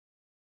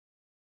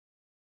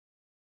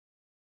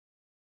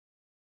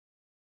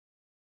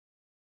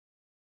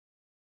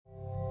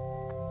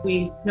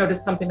we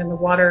noticed something in the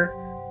water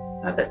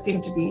that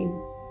seemed to be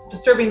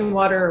disturbing the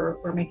water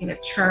or making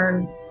it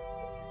churn.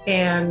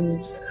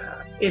 And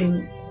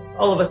in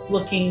all of us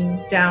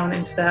looking down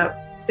into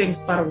that same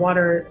spot of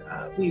water,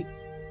 we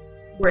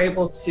were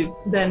able to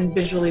then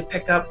visually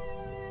pick up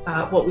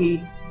what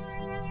we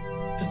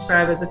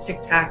describe as a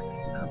tic-tac,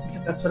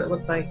 because that's what it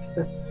looked like,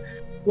 this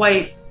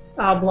white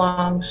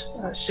oblong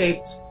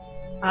shaped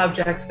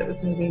object that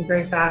was moving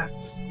very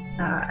fast.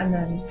 And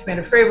then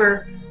Commander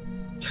Fravor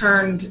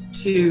turned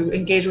to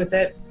engage with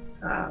it,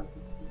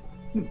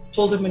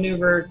 pulled a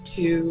maneuver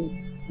to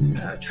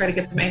try to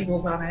get some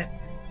angles on it,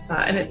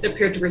 and it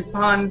appeared to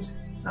respond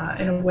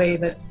in a way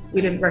that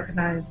we didn't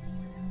recognize,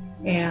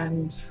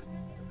 and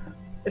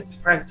it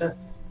surprised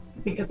us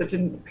because it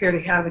didn't appear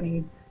to have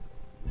any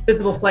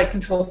visible flight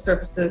control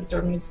surfaces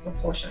or means of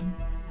propulsion.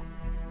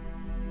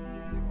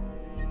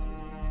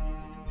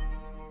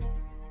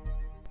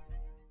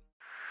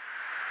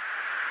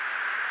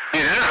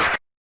 Dude, this is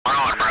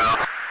on,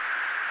 bro.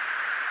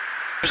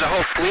 There's a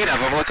whole fleet of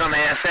them. Look on the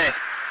ASA.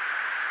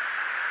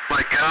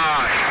 My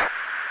gosh.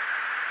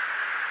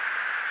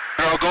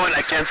 They're all going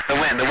against the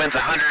wind. The wind's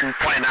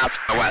 120 knots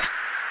from the west.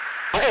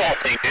 Look at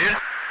that thing, dude.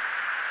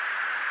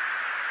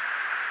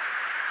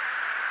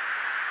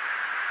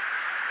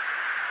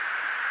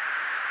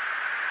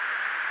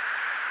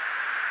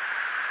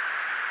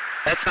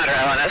 That's not our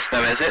LNS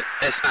though, is it?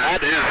 It's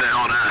not. That is the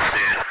LNS,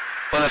 dude.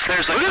 Well, if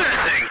there's like... Look at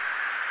that thing!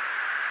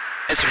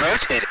 It's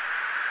rotating.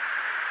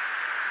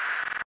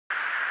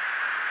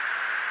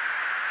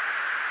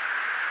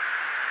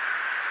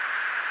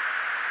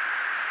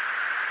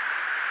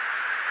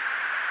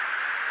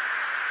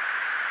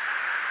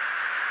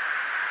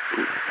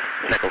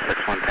 Nickel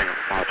 6-1 Tango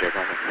Roger,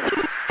 over.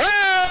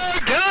 Oh,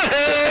 got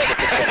it!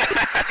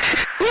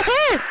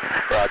 Woohoo!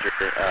 Roger,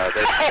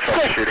 there's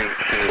troubleshooting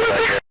as soon as I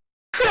get...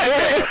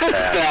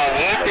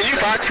 Did you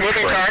box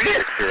moving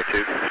target?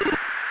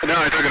 No,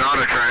 I took an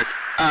auto track.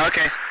 Oh,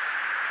 okay.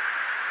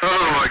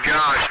 Oh my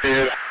gosh,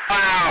 dude.